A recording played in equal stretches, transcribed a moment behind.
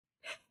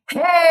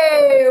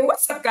Hey,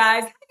 what's up,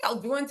 guys? How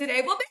y'all doing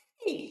today? Well,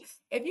 baby,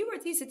 if you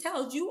were Tisa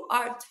Tells, you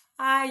are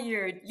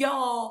tired.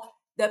 Y'all,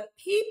 the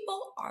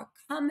people are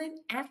coming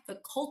at the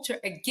culture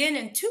again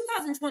in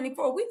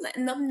 2024. We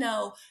letting them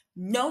know,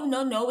 no,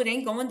 no, no, it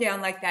ain't going down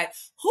like that.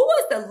 Who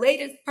is the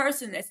latest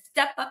person to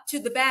step up to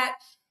the bat?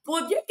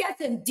 Well, if you're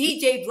guessing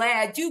DJ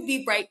Vlad, you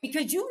be right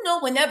because you know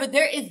whenever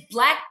there is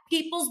black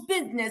people's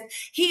business,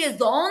 he is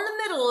on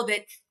the middle of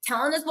it,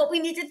 telling us what we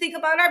need to think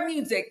about our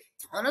music,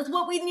 telling us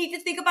what we need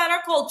to think about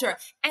our culture,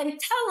 and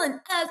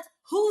telling us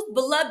who's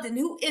beloved and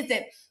who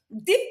isn't.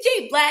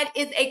 DJ Vlad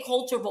is a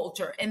culture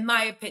vulture, in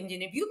my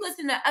opinion. If you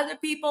listen to other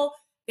people,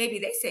 baby,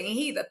 they saying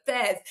he the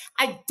feds.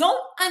 I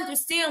don't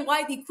understand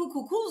why the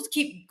cuckoos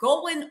keep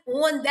going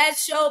on that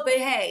show, but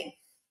hey,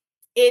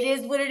 it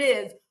is what it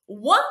is.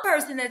 One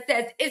person that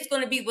says it's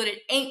going to be what it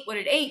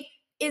ain't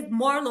is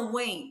Marlon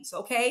Wayans,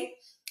 okay?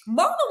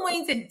 Marlon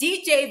Wayans and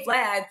DJ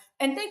Vlad,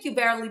 and thank you,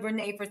 Barely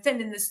Renee, for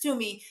sending this to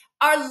me,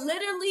 are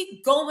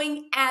literally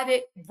going at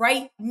it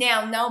right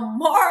now. Now,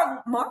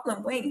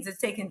 Marlon Wayans is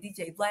taking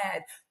DJ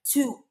Vlad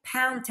to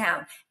Pound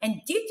Town,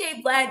 and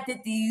DJ Vlad did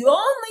the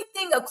only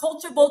thing a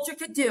culture vulture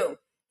could do.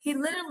 He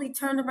literally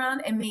turned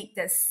around and made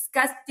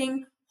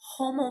disgusting,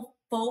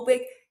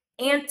 homophobic,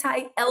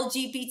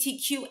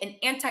 anti-LGBTQ and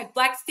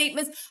anti-Black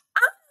statements.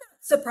 I'm not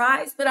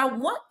surprised, but I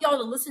want y'all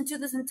to listen to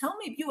this and tell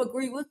me if you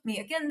agree with me.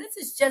 Again, this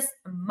is just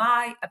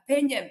my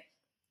opinion.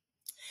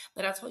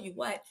 But I'll tell you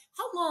what,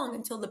 how long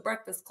until the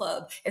Breakfast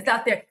Club is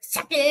out there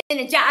shucking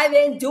and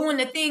jiving, doing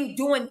the thing,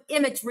 doing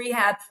image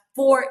rehab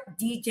for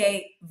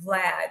DJ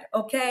Vlad,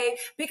 okay?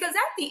 Because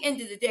at the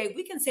end of the day,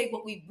 we can say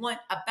what we want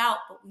about,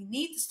 but we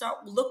need to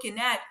start looking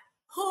at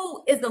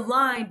who is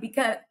aligned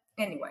because,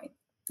 anyway,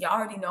 you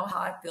already know how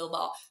I feel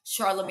about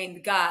Charlemagne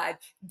the God,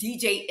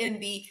 DJ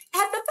Envy.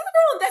 Has the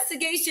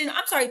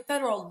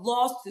federal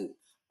lawsuit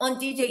on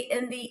DJ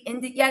Envy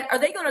ended yet? Are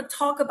they going to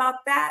talk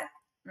about that?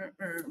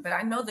 But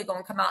I know they're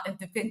going to come out and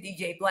defend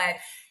DJ Vlad.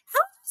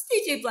 How does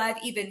DJ Vlad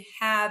even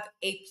have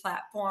a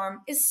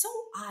platform? It's so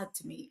odd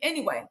to me.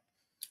 Anyway,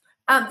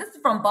 this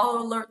is from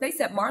Ball Alert. They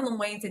said Marlon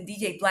Wayans and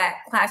DJ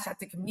Black clash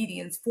after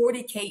comedian's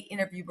 40K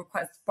interview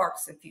request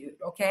sparks a feud.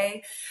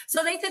 Okay.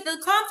 So they said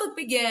the conflict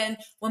began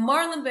when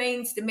Marlon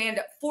Wayans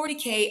demanded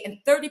 40K and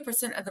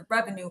 30% of the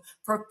revenue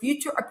for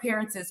future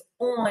appearances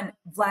on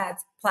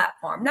Vlad's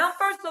platform. Now,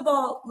 first of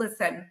all,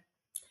 listen,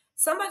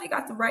 somebody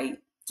got the right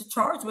to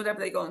charge whatever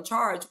they're going to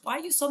charge. Why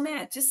are you so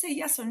mad? Just say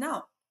yes or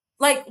no.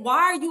 Like, why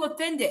are you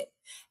offended?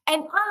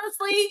 And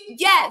honestly,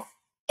 yes,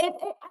 if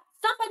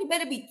somebody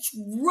better be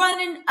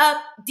running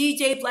up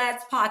DJ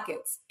Vlad's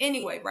pockets.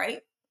 Anyway, right?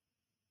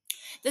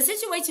 The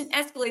situation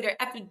escalated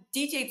after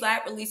DJ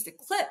Vlad released a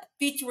clip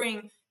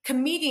featuring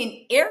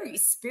comedian Ari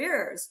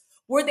Spears,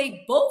 where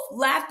they both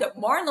laughed at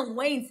Marlon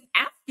Wayans'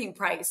 asking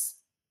price.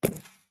 Am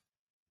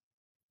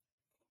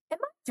I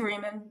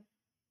dreaming?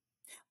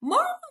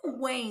 Marlon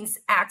Wayans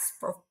asked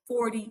for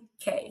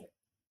 40K.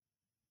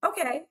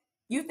 Okay,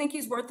 you think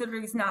he's worth it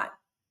or he's not?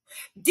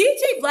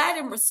 DJ Vlad,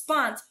 in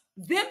response,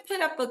 then put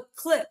up a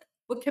clip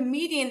with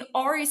comedian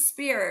Ari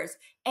Spears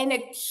and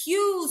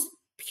accused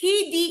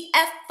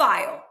PDF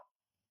file,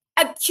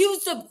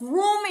 accused of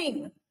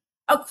grooming,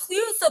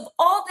 accused of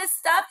all this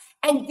stuff,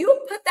 and you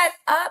put that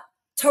up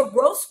to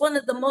roast one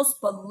of the most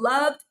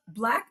beloved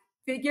Black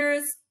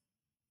figures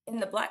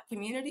in the Black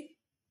community?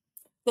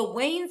 The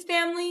Wayans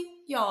family,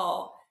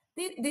 y'all,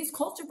 these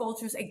culture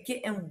vultures are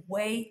getting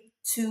way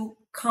too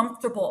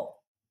comfortable.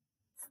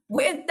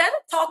 Instead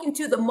of talking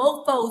to the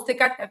mofos that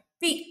got their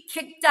feet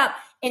kicked up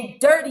in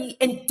dirty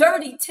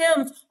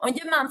Timbs on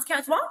your mom's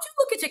couch, why don't you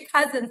look at your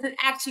cousins and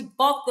actually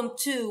brought them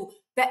to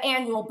the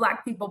annual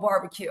Black People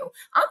Barbecue?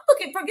 I'm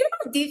looking, forget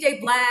about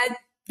DJ Vlad,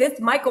 this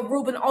Michael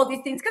Rubin, all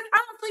these things, because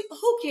honestly,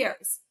 who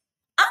cares?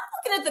 I'm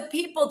looking at the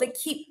people that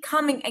keep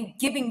coming and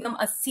giving them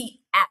a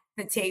seat at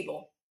the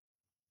table.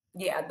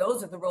 Yeah,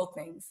 those are the real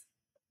things.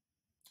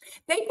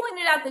 They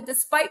pointed out that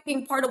despite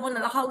being part of one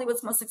of the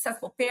Hollywood's most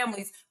successful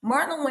families,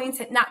 Marlon Wayans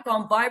had not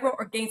gone viral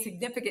or gained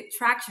significant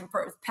traction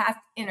for his past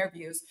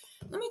interviews.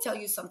 Let me tell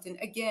you something.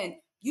 Again,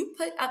 you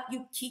put up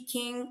you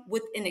kicking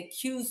with an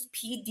accused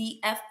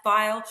PDF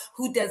file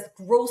who does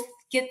gross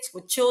skits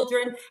with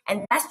children,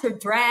 and that's your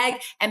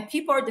drag, and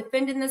people are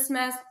defending this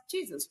mess.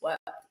 Jesus, what?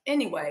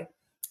 Anyway,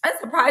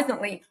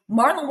 unsurprisingly,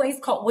 Marlon Wayans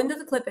caught wind of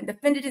the clip and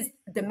defended his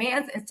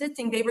demands,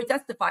 insisting they were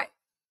justified.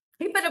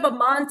 He put up a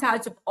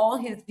montage of all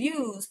his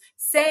views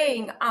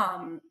saying,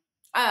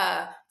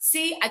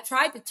 see, I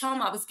tried to tell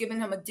him I was giving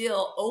him a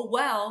deal. Oh,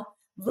 well.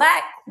 Vlad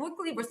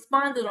quickly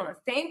responded on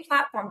the same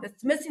platform,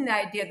 dismissing the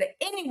idea that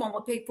anyone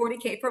would pay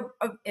 40K for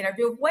an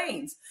interview with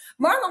Wayans.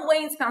 Marlon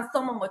Wayans found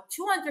someone with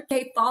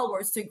 200K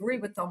followers to agree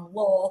with him.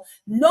 Lol.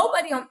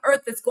 Nobody on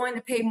earth is going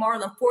to pay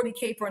Marlon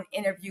 40K for an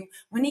interview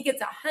when he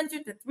gets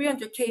 100 to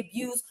 300K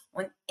views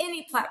on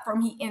any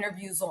platform he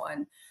interviews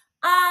on.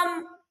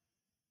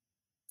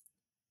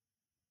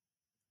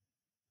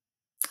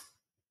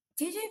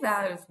 DJ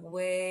Vlad is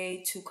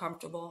way too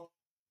comfortable,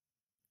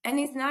 and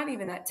he's not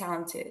even that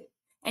talented,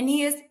 and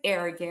he is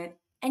arrogant,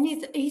 and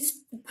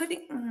he's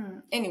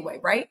putting anyway,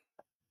 right?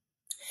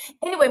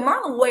 Anyway,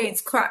 Marlon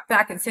Wayans cracked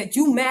back and said,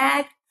 "You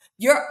mad?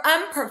 You're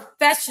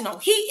unprofessional."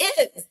 He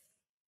is.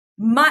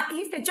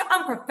 He said, "You're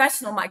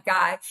unprofessional, my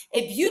guy.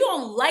 If you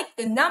don't like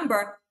the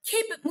number,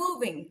 keep it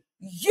moving.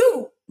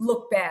 You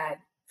look bad.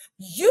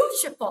 You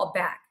should fall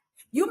back.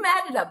 You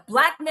mad at a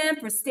black man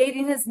for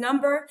stating his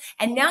number,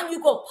 and now you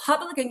go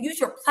public and use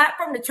your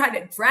platform to try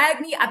to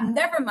drag me? I've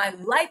never in my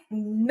life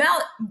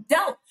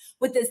dealt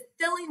with this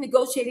silly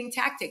negotiating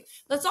tactic."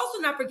 Let's also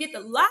not forget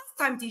the last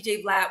time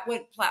DJ Vlad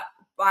went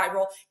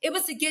viral, it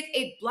was to get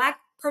a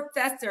black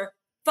professor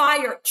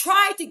fired,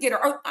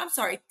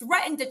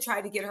 threatened to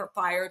try to get her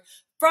fired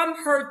from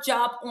her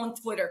job on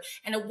Twitter.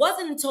 And it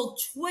wasn't until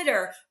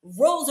Twitter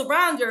rolls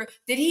around her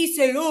that he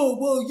said, "Oh,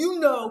 well, you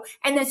know."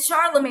 And then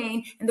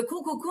Charlemagne and the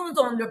Cuckoo Coons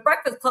on the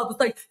Breakfast Club was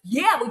like,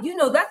 "Yeah, well, you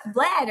know, that's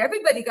Vlad.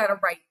 Everybody got it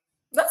right."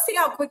 Let's see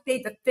how quick they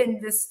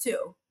defend this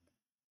too.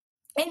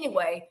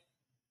 Anyway,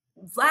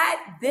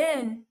 Vlad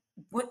then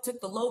took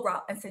the low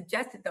route and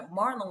suggested that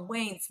Marlon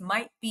Wayans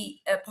might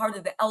be a part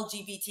of the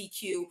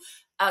LGBTQ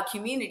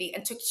community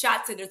and took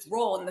shots at his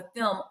role in the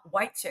film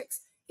White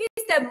Chicks. He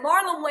said,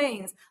 "Marlon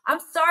Wayans, I'm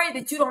sorry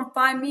that you don't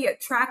find me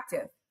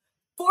attractive.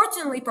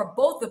 Fortunately for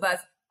both of us,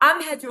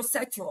 I'm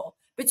heterosexual.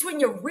 Between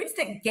your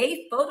recent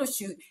gay photo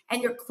shoot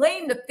and your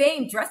claim to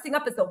fame dressing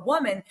up as a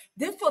woman,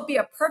 this would be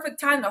a perfect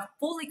time to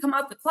fully come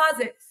out the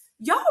closet."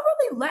 Y'all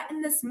really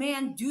letting this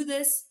man do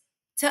this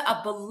to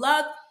a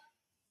beloved?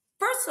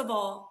 First of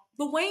all,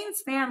 the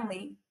Wayans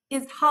family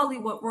is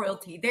Hollywood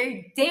royalty.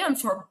 They're damn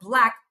sure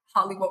black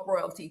Hollywood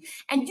royalty.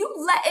 And you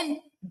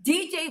letting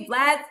DJ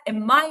Vlad's,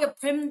 in my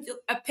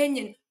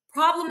opinion,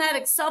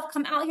 problematic self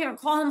come out here and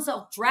call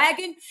himself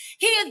Dragon?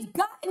 He has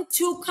gotten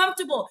too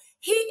comfortable.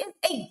 He is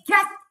a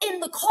guest in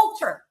the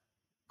culture,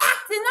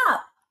 acting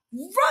up,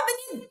 rubbing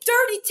his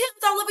dirty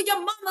tips all over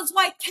your mama's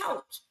white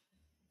couch.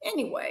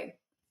 Anyway,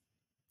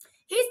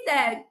 he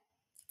said,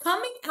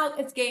 "Coming out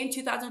as gay in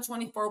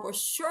 2024 will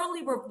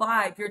surely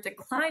revive your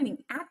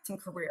declining acting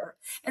career.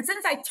 And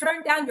since I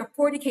turned down your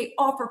 40K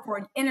offer for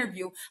an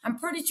interview, I'm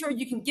pretty sure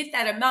you can get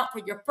that amount for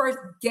your first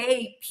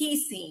gay P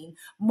scene.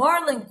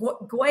 Marlon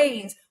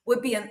Wayans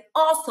would be an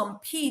awesome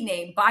P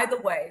name, by the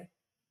way."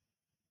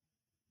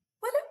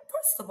 But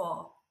first of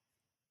all,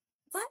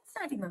 that's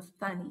not even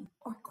funny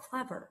or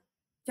clever.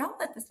 Y'all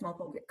let this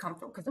motherfucker get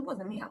comfortable, because it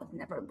wasn't me. I was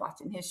never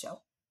watching his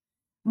show.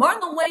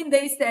 Marlon Wayans,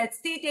 they said,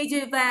 "See,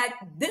 DJ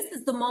Vlad, this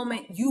is the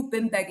moment you've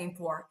been begging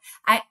for.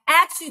 I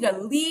asked you to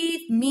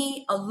leave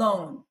me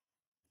alone,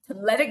 to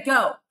let it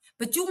go.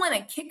 But you want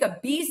to kick a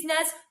bee's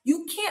nest?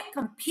 You can't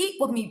compete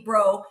with me,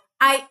 bro.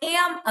 I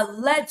am a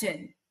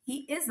legend."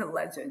 He is a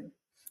legend.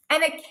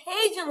 "And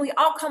occasionally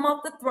I'll come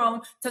off the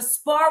throne to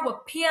spar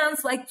with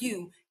peons like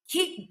you.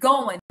 Keep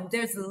going.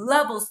 There's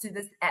levels to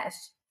this esh."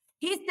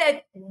 He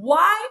said,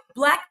 "Why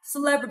black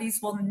celebrities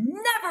will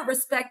never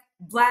respect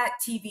Vlad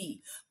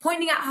TV,"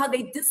 pointing out how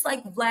they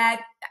dislike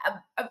Vlad,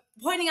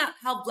 pointing out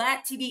how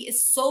Vlad TV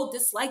is so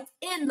disliked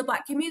in the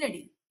black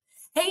community.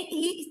 Hey,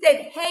 he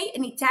said, "Hey,"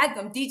 and he tagged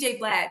them, "DJ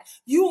Vlad,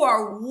 you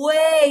are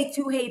way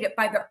too hated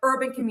by the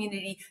urban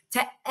community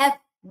to F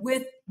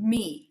with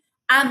me.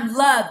 I'm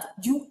loved.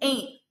 You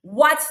ain't.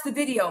 Watch the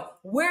video.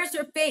 Where's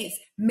your face?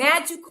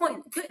 Mad you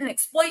couldn't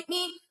exploit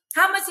me?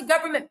 How much the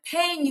government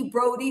paying you,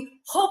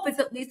 Brody? Hope it's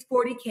at least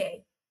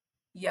 40K.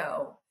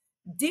 Yo,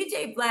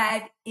 DJ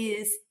Vlad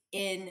is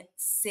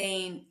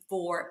insane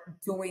for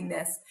doing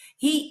this.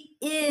 He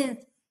is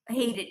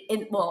hated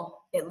in,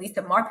 well, at least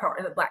in my part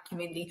of the black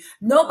community.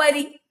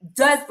 Nobody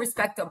does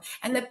respect him.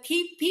 And the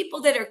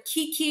people that are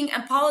kikiing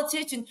and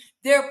politicians,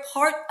 they're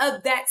part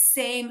of that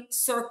same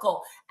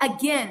circle.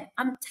 Again,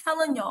 I'm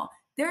telling y'all,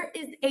 there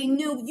is a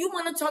new, you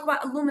want to talk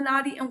about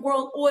Illuminati and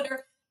world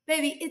order?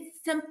 Baby,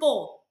 it's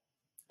simple.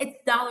 It's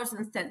dollars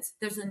and cents.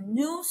 There's a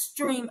new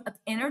stream of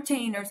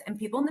entertainers and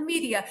people in the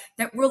media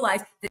that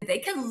realize that they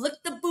can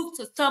lick the boots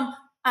of some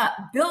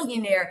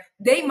billionaire.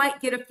 They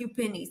might get a few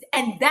pennies.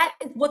 And that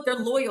is what they're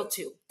loyal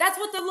to. That's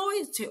what they're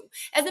loyal to.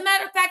 As a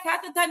matter of fact,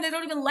 half the time they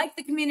don't even like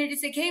the communities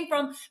they came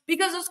from,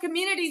 because those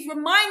communities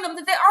remind them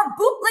that they are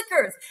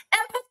bootlickers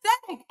and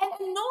pathetic and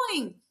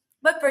annoying.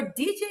 But for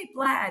DJ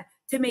Vlad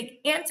to make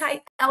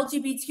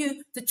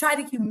anti-LGBTQ, to try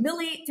to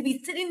humiliate, to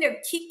be sitting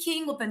there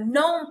kikiing with a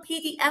known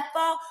PDF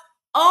file,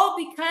 all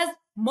because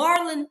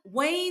Marlon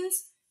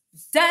Wayans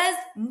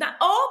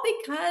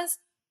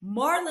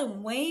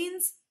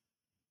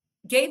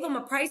gave him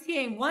a price he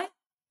ain't want.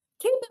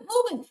 Keep it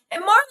moving.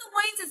 And Marlon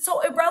Wayans is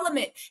so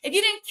irrelevant. If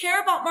you didn't care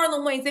about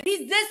Marlon Wayans, if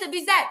he's this, if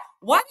he's that,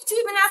 why did you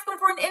even ask him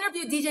for an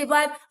interview, DJ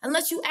Vlad,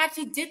 unless you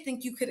actually did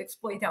think you could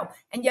exploit him?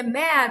 And you're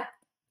mad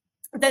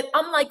that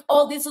unlike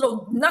all these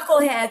little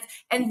knuckleheads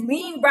and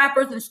lean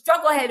rappers and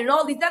strugglehead and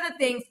all these other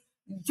things,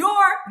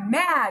 you're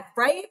mad,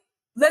 right?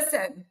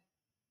 Listen.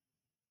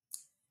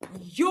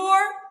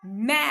 You're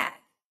mad.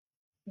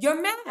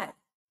 You're mad.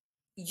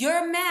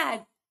 You're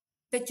mad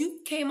that you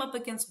came up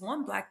against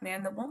one black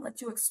man that won't let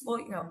you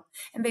exploit him.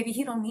 And baby,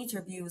 he don't need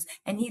your views,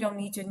 and he don't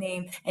need your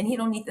name, and he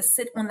don't need to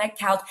sit on that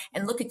couch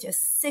and look at your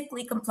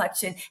sickly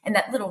complexion and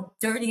that little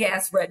dirty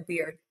ass red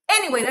beard.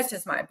 Anyway, that's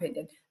just my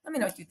opinion. Let me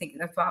know what you think.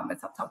 That's why I'll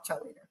talk to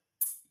y'all later.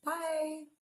 Bye.